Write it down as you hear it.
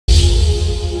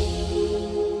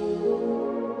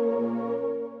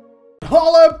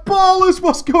Holla ballers,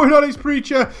 what's going on? It's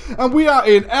Preacher, and we are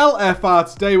in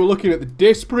LFR today. We're looking at the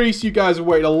Disc Priest. You guys have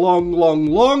waited a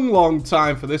long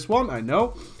time for this one, I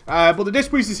know. But the Disc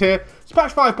Priest is here. It's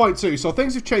patch 5.2, so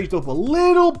things have changed up a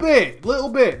little bit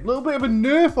of a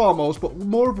nerf almost, but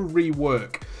more of a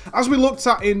rework. As we looked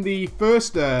at in the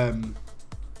first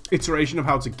iteration of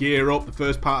how to gear up, the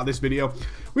first part of this video,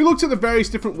 we looked at the various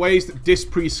different ways that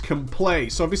Disc Priests can play.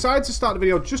 So I've decided to start the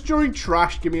video just during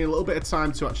trash, give me a little bit of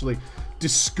time to actually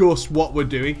discuss what we're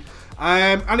doing.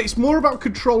 And it's more about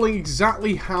controlling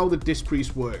exactly how the Disc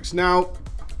Priest works. Now,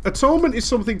 Atonement is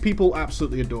something people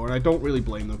absolutely adore, and I don't really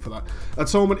blame them for that.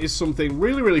 Atonement is something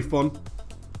really fun.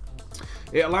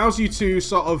 It allows you to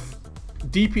sort of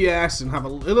DPS and have a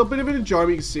little bit of an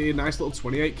enjoyment. You can see a nice little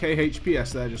 28k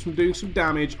HPS there just from doing some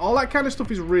damage. All that kind of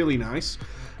stuff is really nice.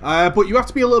 But you have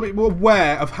to be a little bit more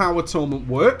aware of how Atonement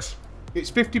works. It's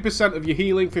 50% of your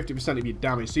healing, 50% of your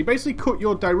damage. So you basically cut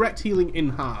your direct healing in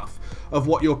half of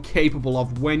what you're capable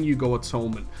of when you go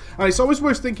Atonement. And it's always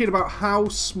worth thinking about how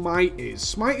Smite is.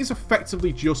 Smite is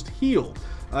effectively just heal.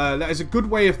 That is a good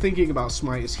way of thinking about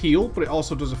Smite is heal, but it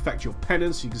also does affect your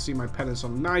penance. You can see my penance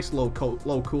on nice low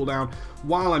cooldown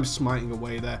while I'm smiting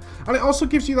away there. And it also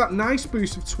gives you that nice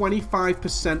boost of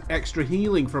 25% extra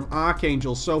healing from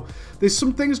Archangel. So there's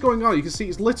some things going on. You can see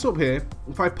it's lit up here.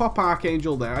 If I pop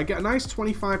Archangel there, I get a nice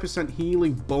 25%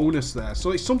 healing bonus there.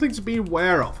 So it's something to be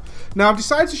aware of. Now I've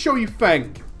decided to show you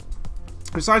Feng.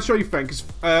 Besides show you Feng, because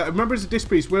remember as a Disc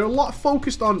Priest, we're a lot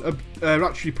focused on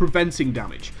actually preventing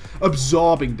damage,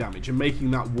 absorbing damage, and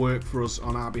making that work for us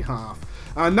on our behalf.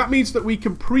 And that means that we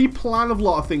can pre-plan a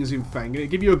lot of things in Feng, and it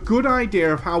give you a good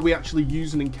idea of how we actually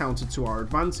use an encounter to our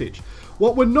advantage.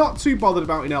 What we're not too bothered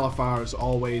about in LFR, as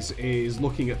always, is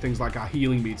looking at things like our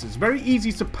healing meters. It's very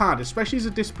easy to pad, especially as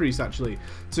a Disc Priest, actually.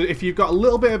 So if you've got a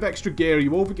little bit of extra gear,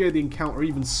 you overgear the encounter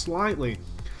even slightly.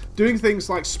 Doing things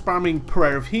like spamming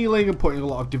Prayer of Healing and putting a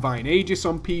lot of Divine Aegis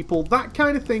on people, that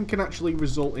kind of thing can actually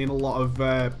result in a lot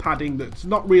of padding that's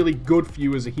not really good for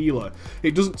you as a healer.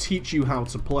 It doesn't teach you how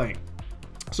to play.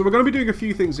 So we're going to be doing a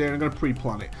few things here, and I'm going to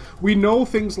pre-plan it. We know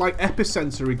things like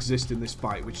Epicenter exist in this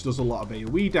fight, which does a lot of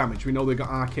AoE damage. We know they've got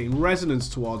Arcane Resonance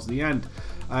towards the end.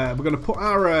 We're going to put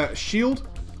our shield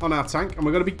on our tank, and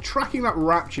we're going to be tracking that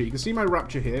Rapture. You can see my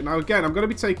Rapture here. Now again, I'm going to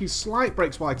be taking slight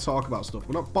breaks while I talk about stuff.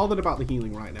 We're not bothered about the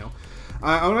healing right now.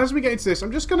 And as we get into this,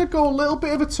 I'm just going to go a little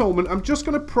bit of Atonement. I'm just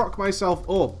going to proc myself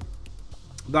up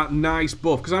that nice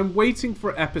buff, because I'm waiting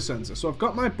for Epicenter. So I've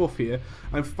got my buff here,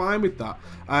 I'm fine with that,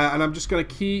 and I'm just going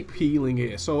to keep healing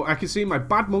here. So I can see my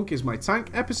Bad Monk is my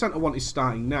tank, Epicenter one is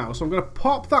starting now, so I'm going to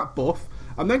pop that buff.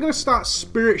 I'm then going to start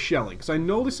Spirit Shelling, because I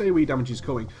know this AoE damage is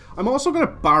coming. I'm also going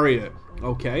to Barrier it.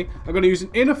 Okay, I'm going to use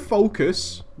an Inner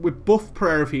Focus with buff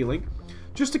Prayer of Healing,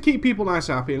 just to keep people nice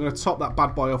and happy. I'm going to top that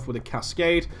bad boy off with a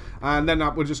Cascade, and then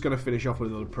we're just going to finish off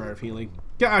with another Prayer of Healing.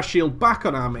 Get our shield back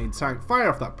on our main tank, fire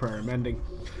off that Prayer of Mending,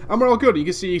 and we're all good. You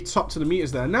can see top to the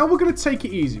meters there. Now we're going to take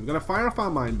it easy. We're going to fire off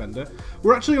our Mindbender.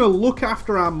 We're actually going to look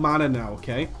after our mana now,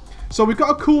 okay? So we've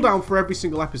got a cooldown for every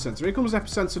single Epicenter. Here comes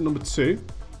Epicenter number 2,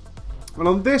 and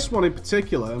on this one in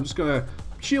particular, I'm just going to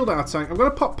shield our tank. I'm going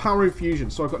to pop Power Infusion,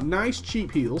 so I've got nice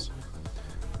cheap heals.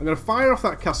 I'm going to fire off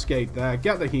that Cascade there,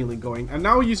 get the healing going, and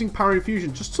now we're using Power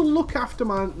Infusion just to look after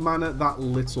my mana that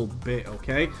little bit,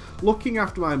 okay? Looking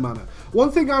after my mana.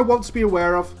 One thing I want to be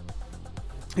aware of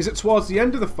is that towards the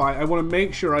end of the fight, I want to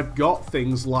make sure I've got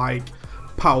things like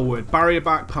Power Word, Barrier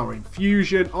Back, Power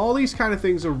Infusion. All these kind of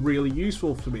things are really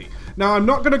useful for me. Now, I'm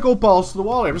not going to go balls to the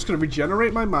wall here. I'm just going to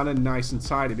regenerate my mana nice and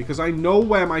tidy, because I know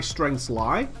where my strengths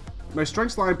lie. My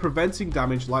strengths lie in preventing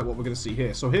damage, like what we're going to see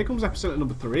here. So here comes Epicenter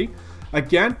number 3.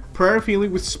 Again, Prayer of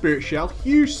Healing with Spirit Shell.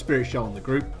 Huge Spirit Shell in the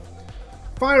group.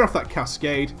 Fire off that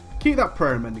Cascade. Keep that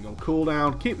Prayer of Mending on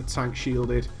cooldown. Keep the tank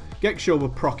shielded. Get sure we're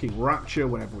proccing Rapture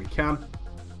whenever we can.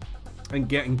 And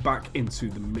getting back into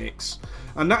the mix.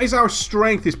 And that is our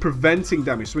strength, is preventing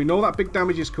damage. So we know that big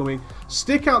damage is coming.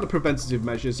 Stick out the preventative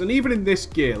measures. And even in this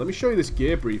gear, let me show you this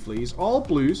gear briefly. It's all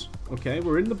blues. Okay,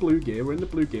 we're in the blue gear. We're in the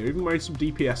blue gear. Even wearing some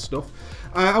DPS stuff.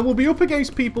 And we'll be up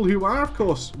against people who are, of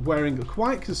course, wearing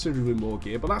quite considerably more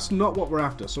gear. But that's not what we're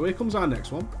after. So here comes our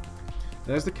next one.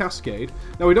 There's the Cascade.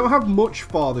 Now, we don't have much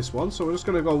for this one, so we're just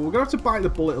going to go... We're going to have to bite the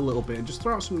bullet a little bit and just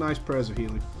throw out some nice Prayers of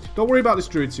Healing. Don't worry about this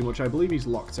Druid too much. I believe he's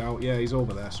locked out. Yeah, he's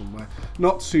over there somewhere.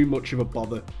 Not too much of a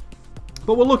bother.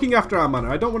 But we're looking after our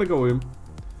mana. I don't want to go in.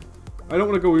 I don't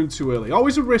want to go in too early.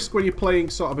 Always a risk when you're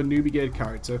playing sort of a newbie geared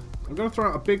character. I'm going to throw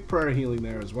out a big Prayer of Healing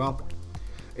there as well.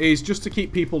 Is just to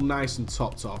keep people nice and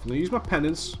topped off. I'm going to use my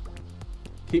Penance.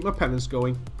 Keep my Penance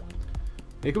going.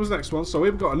 Here comes the next one. So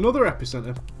we've got another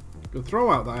Epicenter. Go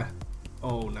throw out there.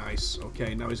 Oh, nice.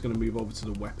 Okay, now he's going to move over to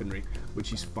the weaponry,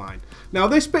 which is fine. Now,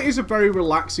 this bit is a very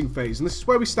relaxing phase, and this is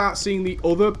where we start seeing the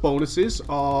other bonuses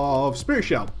of Spirit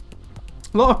Shell.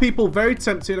 A lot of people very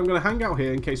tempted. I'm going to hang out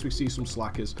here in case we see some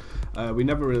slackers. We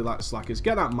never really like slackers.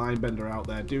 Get that Mindbender out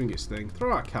there doing its thing.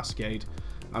 Throw out Cascade.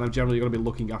 And I'm generally going to be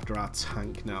looking after our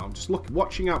tank now. I'm just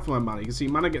watching out for my mana. You can see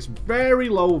mana gets very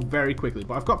low very quickly.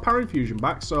 But I've got Power Infusion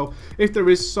back, so if there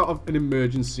is sort of an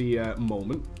emergency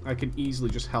moment, I can easily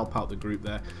just help out the group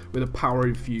there with a Power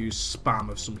Infuse spam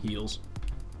of some heals.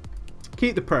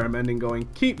 Keep the Prayer Mending going.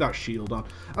 Keep that shield on.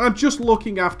 And I'm just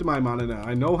looking after my mana now.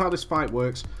 I know how this fight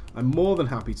works. I'm more than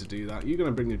happy to do that. You're going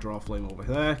to bring the Draw Flame over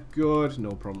there. Good.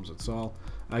 No problems at all.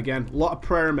 Again, a lot of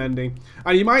prayer mending.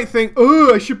 And you might think,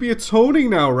 oh, I should be atoning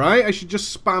now, right? I should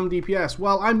just spam DPS.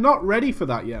 Well, I'm not ready for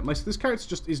that yet. This character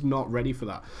just is not ready for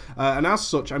that. And as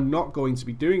such, I'm not going to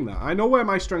be doing that. I know where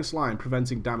my strengths lie in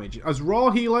preventing damage. As raw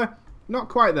healer, not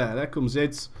quite there. There comes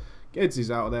Ids. Ids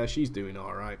is out of there. She's doing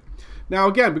all right. Now,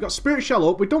 again, we've got Spirit Shell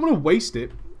up. We don't want to waste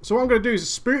it. So what I'm going to do is a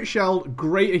Spirit Shell,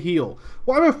 greater heal.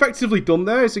 What I've effectively done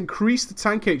there is increase the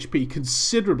tank HP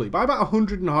considerably by about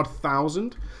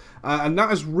 100,000. And that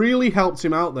has really helped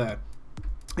him out there.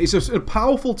 It's a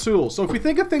powerful tool. So if we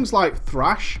think of things like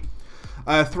Thrash,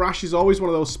 Thrash is always one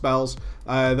of those spells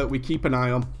that we keep an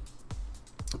eye on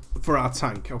for our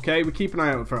tank, okay? We keep an eye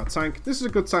out for our tank. This is a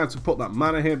good time to put that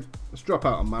mana here. Let's drop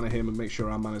out on mana him and make sure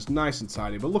our mana is nice and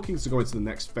tidy. We're looking to go into the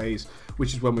next phase,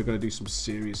 which is when we're going to do some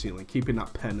serious healing, keeping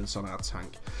that penance on our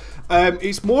tank.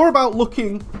 It's more about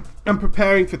looking and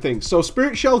preparing for things. So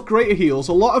Spirit Shell, greater heals.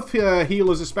 A lot of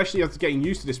healers, especially after getting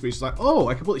used to this boost, is like, oh,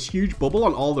 I can put this huge bubble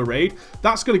on all the raid.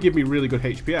 That's going to give me really good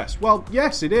HPS. Well,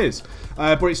 yes, it is.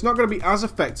 But it's not going to be as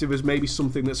effective as maybe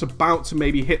something that's about to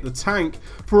maybe hit the tank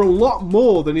for a lot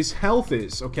more than his health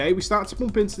is, okay? We start to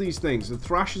bump into these things. The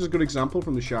Thrash is a good example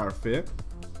from the Shower of Fear.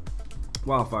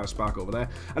 Wildfire Spark over there.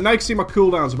 And now you can see my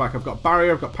cooldowns are back. I've got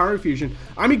Barrier, I've got Power Infusion.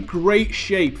 I'm in great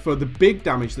shape for the big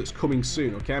damage that's coming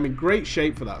soon, okay? I'm in great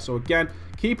shape for that. So again,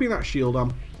 keeping that shield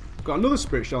on. I've got another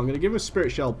Spirit Shell. I'm going to give him a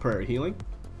Spirit Shell Prayer Healing.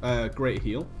 Great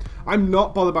heal. I'm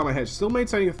not bothered by my head. Still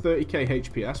maintaining a 30k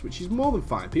HPS, which is more than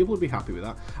fine. People would be happy with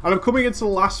that. And I'm coming into the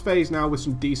last phase now with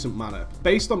some decent mana,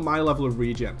 based on my level of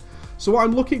regen. So what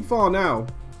I'm looking for now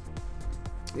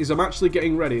is I'm actually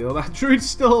getting ready. Oh, that druid's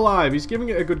still alive. He's giving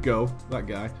it a good go, that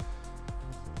guy.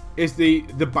 Is the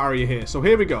barrier here. So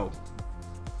here we go.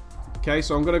 Okay,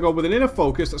 so I'm going to go with an Inner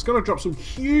Focus. That's going to drop some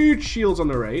huge shields on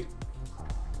the raid.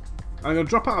 I'm going to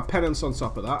drop out a Penance on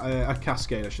top of that. A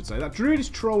Cascade, I should say. That druid is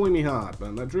trolling me hard,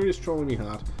 man. That druid is trolling me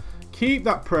hard. Keep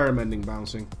that Prayer Mending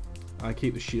bouncing. And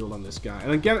keep the shield on this guy.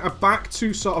 And again, back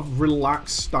to sort of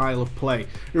relaxed style of play.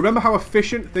 Remember how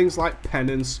efficient things like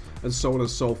Penance and so on and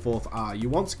so forth are. You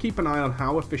want to keep an eye on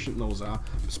how efficient those are.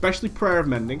 Especially Prayer of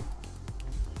Mending.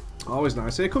 Always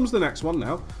nice. Here comes the next one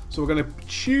now. So we're going to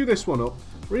chew this one up.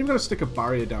 We're even going to stick a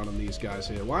barrier down on these guys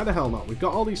here. Why the hell not? We've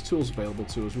got all these tools available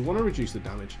to us. We want to reduce the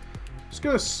damage. Just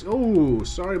going to... Oh,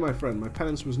 sorry my friend. My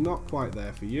Penance was not quite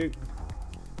there for you.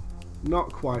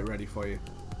 Not quite ready for you.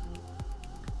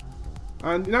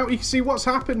 And now you can see what's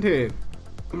happened here.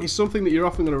 It's something that you're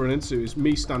often going to run into, is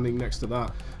me standing next to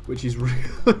that, which is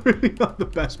really not the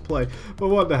best play. But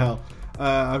what the hell.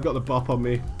 I've got the Bop on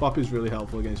me. Bop is really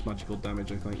helpful against magical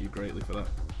damage. I thank you greatly for that.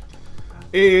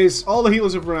 Is all the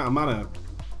healers have run out of mana.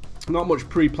 Not much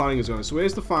pre-planning is going on. So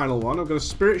here's the final one. I'm going to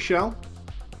Spirit Shell.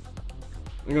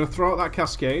 I'm going to throw out that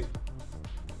Cascade.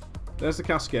 There's the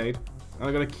Cascade. And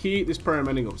I'm going to keep this Prayer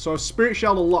Mending up. So I've Spirit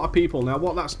Shelled a lot of people. Now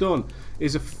what that's done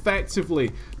is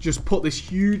effectively just put this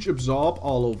huge absorb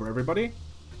all over everybody.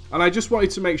 And I just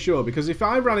wanted to make sure, because if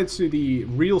I ran into the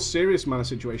real serious mana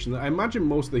situation that I imagine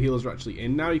most of the healers are actually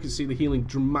in now, you can see the healing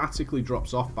dramatically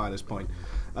drops off by this point.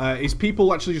 Is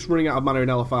people actually just running out of mana in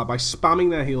LFR by spamming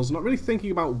their heals, not really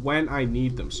thinking about when I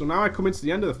need them. So now I come into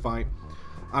the end of the fight,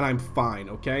 and I'm fine,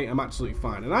 okay? I'm absolutely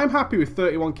fine. And I'm happy with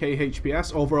 31k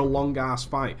HPS over a long-ass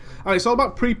fight. And it's all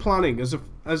about pre-planning. As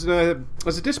a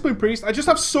Discipline Priest, I just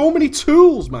have so many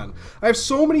tools, man. I have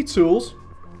so many tools,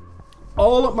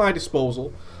 all at my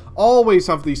disposal. Always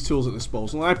have these tools at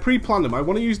disposal. And I pre-plan them. I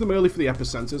want to use them early for the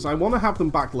epicenters. I want to have them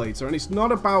back later. And it's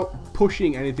not about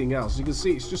pushing anything else. As you can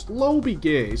see, it's just lobby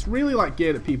gear. It's really like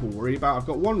gear that people worry about. I've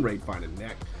got one raid finder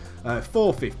neck.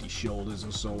 450 shoulders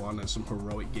and so on, and some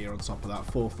heroic gear on top of that,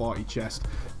 440 chest.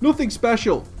 Nothing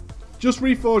special, just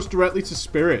reforged directly to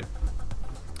Spirit.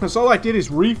 And so all I did is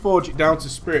reforge it down to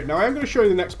Spirit. Now I am going to show you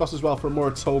the next boss as well for a more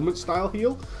atonement style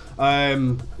heal.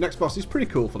 Next boss is pretty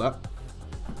cool for that.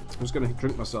 I'm just going to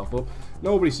drink myself up.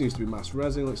 Nobody seems to be mass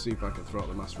resing. Let's see if I can throw out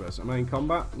the mass res. Am I in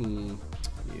combat?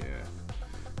 Yeah.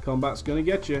 Combat's going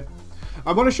to get you.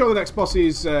 I want to show the next boss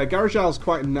is Garagel is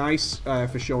quite nice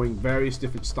for showing various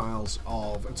different styles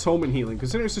of atonement healing.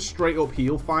 Considering it's a straight up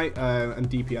heal fight and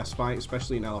DPS fight,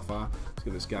 especially in LFR. Let's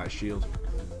get this guy's shield.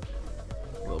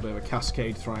 A little bit of a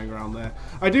cascade throwing around there.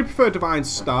 I do prefer Divine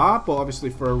Star, but obviously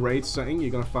for a raid setting,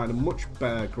 you're going to find a much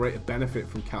greater benefit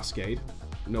from Cascade.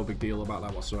 No big deal about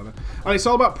that whatsoever. And it's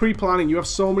all about pre-planning. You have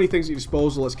so many things at your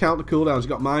disposal. Let's count the cooldowns. You've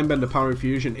got Mindbender, Power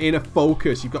Infusion, Inner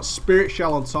Focus. You've got Spirit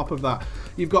Shell on top of that.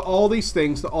 You've got all these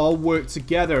things that all work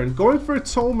together. And going for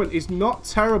Atonement is not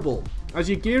terrible. As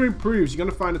your gear improves, you're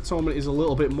going to find Atonement is a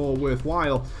little bit more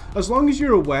worthwhile. As long as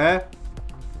you're aware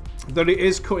that it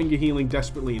is cutting your healing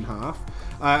desperately in half.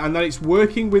 And that it's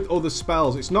working with other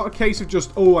spells. It's not a case of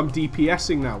just, oh, I'm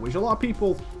DPSing now, which a lot of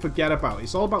people forget about.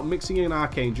 It's all about mixing in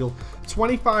Archangel,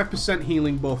 25%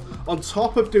 healing buff, on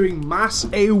top of doing mass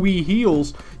AoE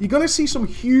heals. You're going to see some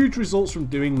huge results from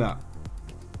doing that.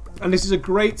 And this is a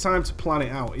great time to plan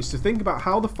it out, is to think about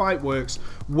how the fight works.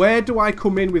 Where do I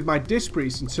come in with my Disc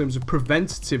Priest in terms of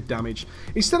preventative damage?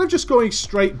 Instead of just going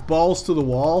straight balls to the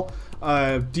wall,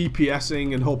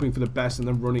 DPSing and hoping for the best and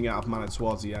then running out of mana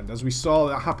towards the end. As we saw,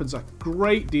 that happens a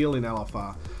great deal in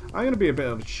LFR. I'm going to be a bit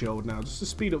of a chode now, just to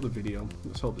speed up the video.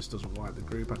 Let's hope this doesn't wipe the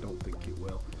group. I don't think it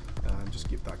will. Just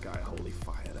give that guy a holy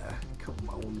fire there. Come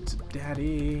on to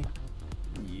daddy.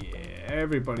 Yeah,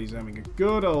 everybody's having a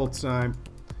good old time.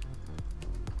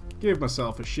 Give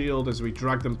myself a shield as we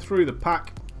drag them through the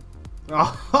pack.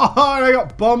 Oh, I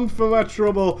got bombed for my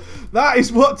trouble. That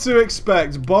is what to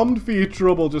expect. Bombed for your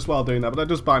trouble just while doing that. But that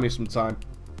does buy me some time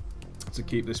to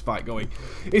keep this fight going.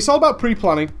 It's all about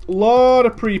pre-planning. A lot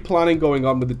of pre-planning going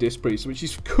on with the Disc Priest, which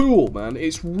is cool, man.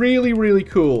 It's really, really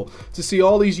cool to see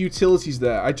all these utilities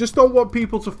there. I just don't want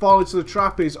people to fall into the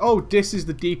trap is, oh, this is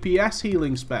the DPS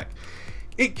healing spec.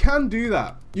 It can do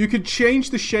that. You can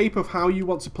change the shape of how you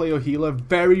want to play your healer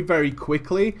very, very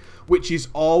quickly, which is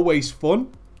always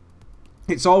fun.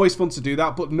 It's always fun to do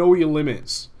that, but know your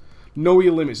limits. Know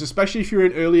your limits, especially if you're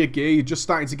in earlier gear, you're just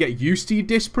starting to get used to your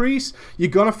Disc Priest. You're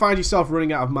going to find yourself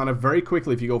running out of mana very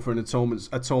quickly if you go for an atonement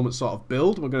sort of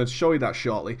build. We're going to show you that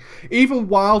shortly. Even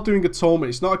while doing Atonement,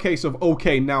 it's not a case of,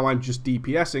 okay, now I'm just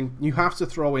DPSing. You have to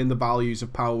throw in the values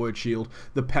of Power Word Shield,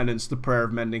 the Penance, the Prayer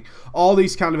of Mending. All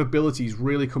these kind of abilities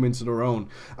really come into their own.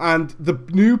 And the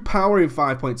new power in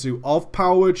 5.2 of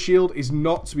Power Word Shield is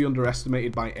not to be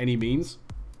underestimated by any means.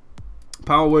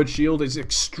 Power Word Shield is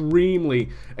extremely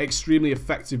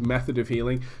effective method of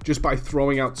healing just by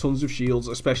throwing out tons of shields,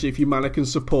 especially if your mana can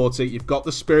support it. You've got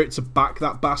the spirit to back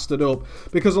that bastard up,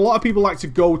 because a lot of people like to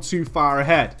go too far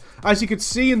ahead. As you could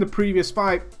see in the previous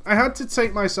fight, I had to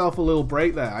take myself a little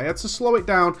break there. I had to slow it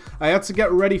down. I had to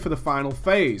get ready for the final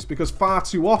phase, because far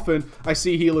too often I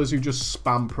see healers who just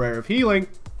spam Prayer of Healing.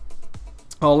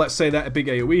 Oh, let's say that a big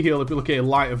AoE heal. If you look at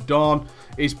Light of Dawn,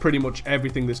 is pretty much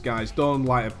everything this guy's done.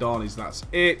 Light of Dawn is that's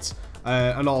it.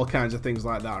 And all kinds of things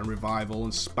like that, and Revival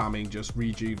and spamming just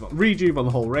rejuve on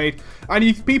the whole raid. And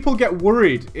if people get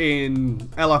worried in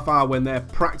LFR when they're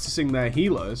practicing their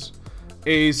healers,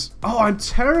 is, oh, I'm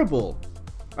terrible.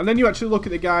 And then you actually look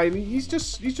at the guy, and he's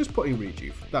just putting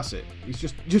rejuve. That's it. He's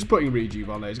just putting rejuve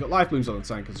on there. He's got life blooms on the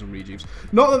tank and some rejuves.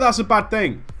 Not that that's a bad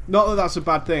thing. Not that that's a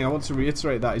bad thing. I want to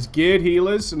reiterate that. It's geared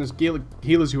healers, and it's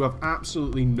healers who have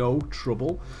absolutely no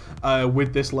trouble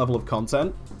with this level of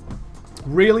content.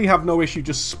 Really have no issue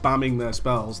just spamming their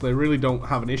spells. They really don't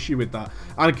have an issue with that,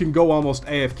 and can go almost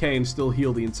AFK and still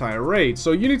heal the entire raid.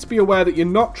 So you need to be aware that you're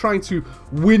not trying to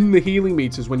win the healing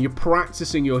meters when you're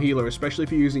practicing your healer, especially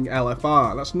if you're using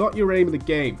LFR. That's not your aim of the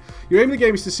game. Your aim of the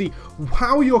game is to see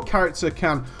how your character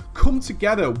can come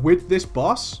together with this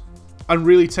boss and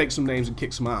really take some names and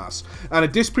kick some ass. And a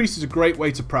Disc Priest is a great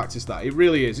way to practice that. It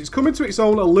really is. It's coming to its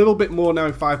own a little bit more now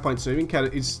in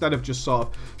 5.2, instead of just sort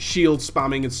of shield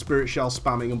spamming and spirit shell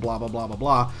spamming and blah, blah, blah, blah,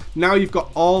 blah. Now you've got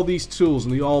all these tools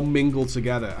and they all mingle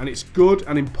together. And it's good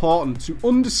and important to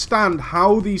understand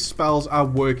how these spells are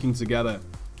working together,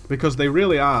 because they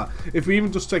really are. If we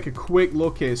even just take a quick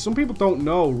look here, some people don't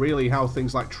know really how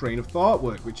things like Train of Thought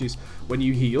work, which is when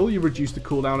you heal, you reduce the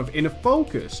cooldown of Inner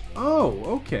Focus. Oh,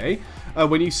 okay.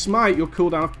 When you smite, your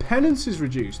cooldown of Penance is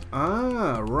reduced.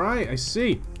 Ah, right, I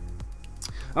see.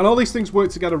 And all these things work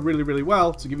together really, really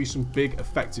well to give you some big,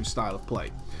 effective style of play.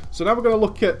 So now we're going to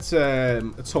look at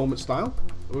Atonement style.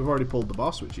 We've already pulled the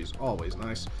boss, which is always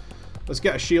nice. Let's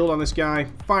get a shield on this guy.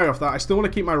 Fire off that. I still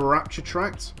want to keep my Rapture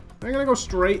tracked. I'm going to go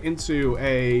straight into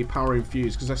a Power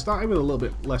Infuse, because I started with a little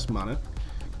bit less mana.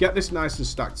 Get this nice and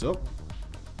stacked up.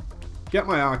 get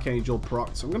my Archangel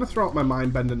procced. I'm going to throw out my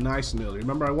Mindbender nice and early.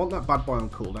 Remember, I want that bad boy on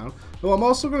cooldown. But what I'm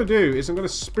also going to do is I'm going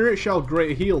to Spirit Shell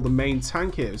Greater Heal the main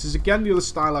tank here. This is again the other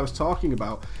style I was talking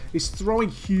about. Is throwing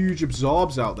huge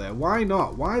absorbs out there. Why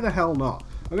not? Why the hell not?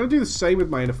 I'm going to do the same with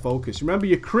my Inner Focus. Remember,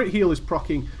 your crit heal is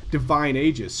proccing Divine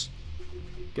Aegis.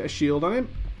 Get a shield on him.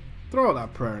 Throw out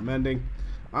that Prayer of Mending.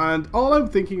 And all I'm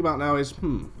thinking about now is,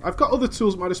 I've got other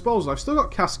tools at my disposal. I've still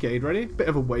got Cascade ready. Bit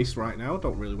of a waste right now.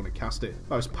 Don't really want to cast it.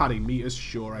 If I was padding meters,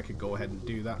 sure, I could go ahead and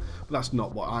do that. But that's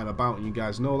not what I'm about, and you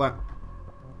guys know that.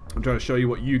 I'm trying to show you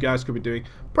what you guys could be doing.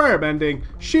 Prayer Mending,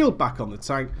 shield back on the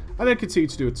tank, and then continue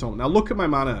to do Atonement. Now look at my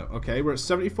mana, okay? We're at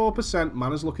 74%.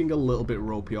 Mana's looking a little bit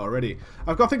ropey already.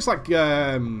 I've got things like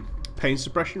Pain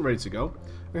Suppression ready to go.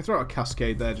 I'm going to throw out a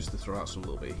Cascade there just to throw out some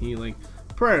little bit of healing.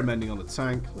 Prayer Mending on the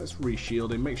tank. Let's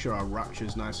re-shield him. Make sure our Rapture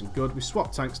is nice and good. We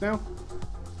swap tanks now,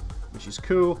 which is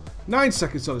cool. 9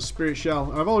 seconds on a Spirit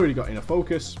Shell. And I've already got Inner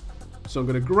Focus. So I'm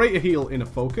going to Greater Heal Inner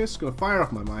Focus. Going to fire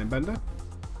off my Mindbender.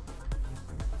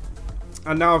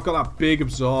 And now I've got that big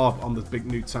Absorb on the big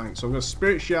new tank. So I'm going to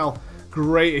Spirit Shell,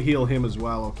 Greater Heal him as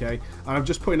well, okay? And I'm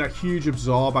just putting that huge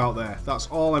Absorb out there. That's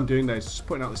all I'm doing there, is just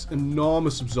putting out this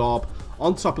enormous Absorb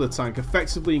on top of the tank,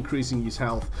 effectively increasing his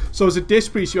health. So as a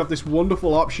Disc Priest, you have this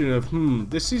wonderful option of,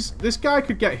 this guy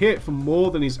could get hit for more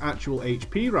than his actual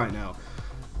HP right now.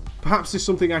 Perhaps there's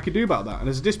something I could do about that. And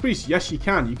as a Disc Priest, yes, you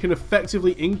can. You can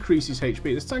effectively increase his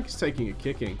HP. This tank is taking a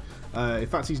kicking. In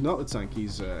fact, he's not the tank.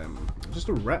 He's just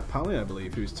a Ret Pally, I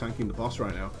believe, who's tanking the boss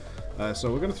right now.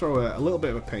 So we're going to throw a little bit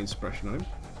of a Pain Suppression on him.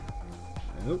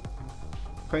 Nope.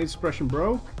 Pain Suppression,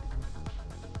 bro.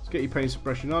 Let's get your Pain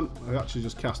Suppression on. I actually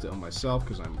just cast it on myself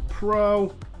because I'm a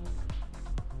pro.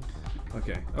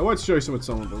 Okay, I wanted to show you some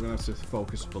atonement, but we're going to have to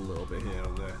focus up a little bit here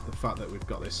on the fact that we've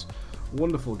got this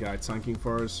wonderful guy tanking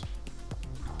for us.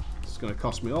 It's going to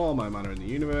cost me all my mana in the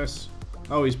universe.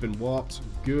 Oh, he's been warped.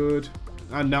 Good.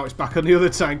 And now it's back on the other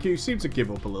tank. You seem to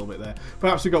give up a little bit there.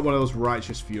 Perhaps we got one of those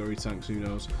Righteous Fury tanks, who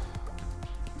knows.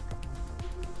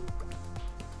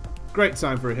 Great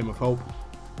time for a Hymn of Hope.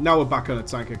 Now we're back on a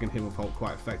tank, I can Hymn of Hope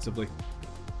quite effectively.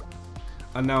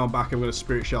 And now I'm back, I'm going to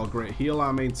Spirit Shell Great Heal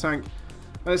our main tank.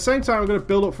 At the same time, I'm going to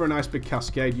build up for a nice big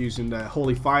Cascade using the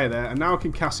Holy Fire there. And now I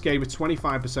can Cascade with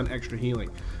 25% extra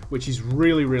healing, which is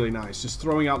really, really nice. Just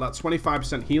throwing out that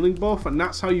 25% healing buff, and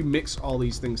that's how you mix all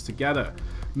these things together.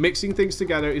 Mixing things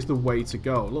together is the way to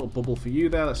go. A little bubble for you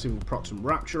there. Let's see if we can proc some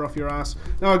Rapture off your ass.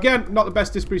 Now, again, not the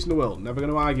best Disc Priest in the world. Never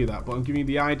going to argue that. But I'm giving you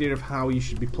the idea of how you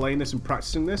should be playing this and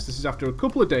practicing this. This is after a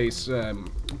couple of days, a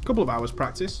couple of hours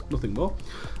practice. Nothing more.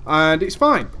 And it's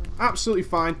fine. Absolutely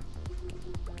fine.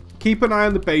 Keep an eye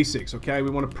on the basics, okay?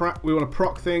 We want to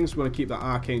proc things. We want to keep that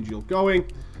Archangel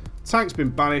going. Tank's been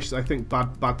banished. I think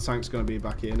bad tank's going to be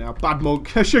back here now. Bad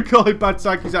monk. I should call him bad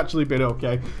tank. He's actually been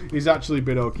okay. He's actually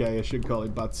been okay. I should call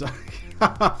him bad tank.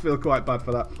 I feel quite bad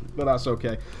for that, but that's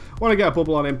okay. Want to get a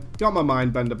bubble on him. Got my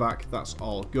Mindbender back. That's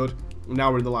all good.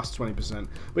 Now we're in the last 20%.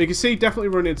 But you can see definitely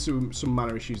running into some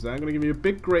mana issues there. I'm going to give you a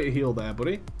big greater heal there,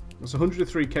 buddy. That's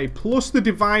 103k plus the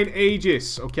Divine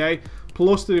Aegis, okay?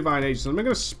 Plus the Divine Aegis. And I'm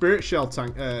going to Spirit Shell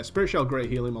Great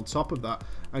Heal him on top of that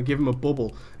and give him a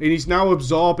bubble. And he's now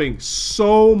absorbing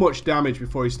so much damage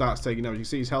before he starts taking damage. You can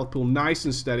see his health pool nice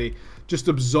and steady, just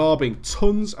absorbing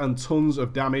tons and tons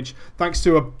of damage thanks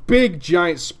to a big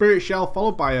giant Spirit Shell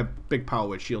followed by a big Power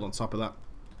Word Shield on top of that.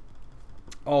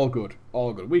 All good,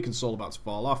 all good. Weakened Soul about to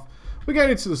fall off. We're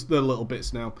getting into the little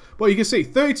bits now. But you can see,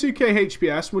 32k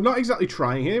HPS. We're not exactly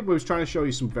trying here. We're trying to show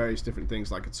you some various different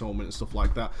things like Atonement and stuff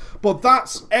like that. But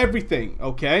that's everything,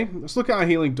 okay? Let's look at our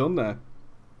healing done there.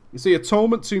 You see,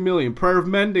 Atonement 2 million. Prayer of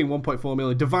Mending 1.4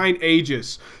 million. Divine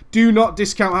Aegis. Do not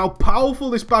discount how powerful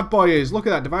this bad boy is. Look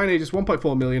at that. Divine Aegis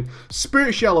 1.4 million.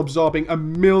 Spirit Shell absorbing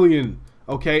 1 million.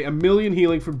 Okay, 1 million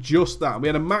healing from just that. We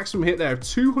had a maximum hit there of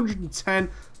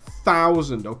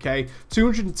 210,000, okay?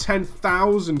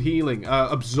 210,000 healing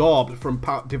absorbed from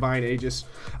Divine Aegis,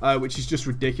 which is just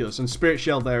ridiculous. And Spirit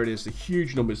Shell, there it is, the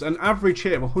huge numbers. An average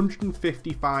hit of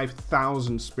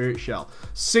 155,000 Spirit Shell.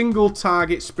 Single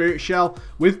target Spirit Shell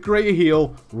with greater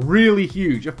heal, really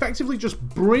huge. Effectively just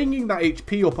bringing that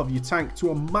HP up of your tank to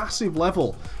a massive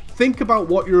level. Think about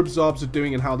what your absorbs are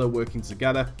doing and how they're working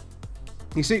together.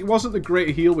 You see, it wasn't the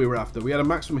greater heal we were after. We had a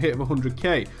maximum hit of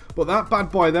 100k. But that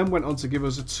bad boy then went on to give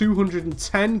us a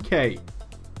 210k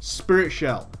Spirit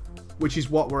Shell, which is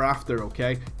what we're after,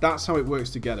 okay? That's how it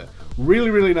works together. Really,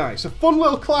 really nice. A fun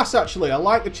little class, actually. I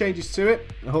like the changes to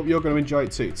it. I hope you're going to enjoy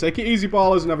it too. Take it easy,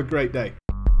 ballers, and have a great day.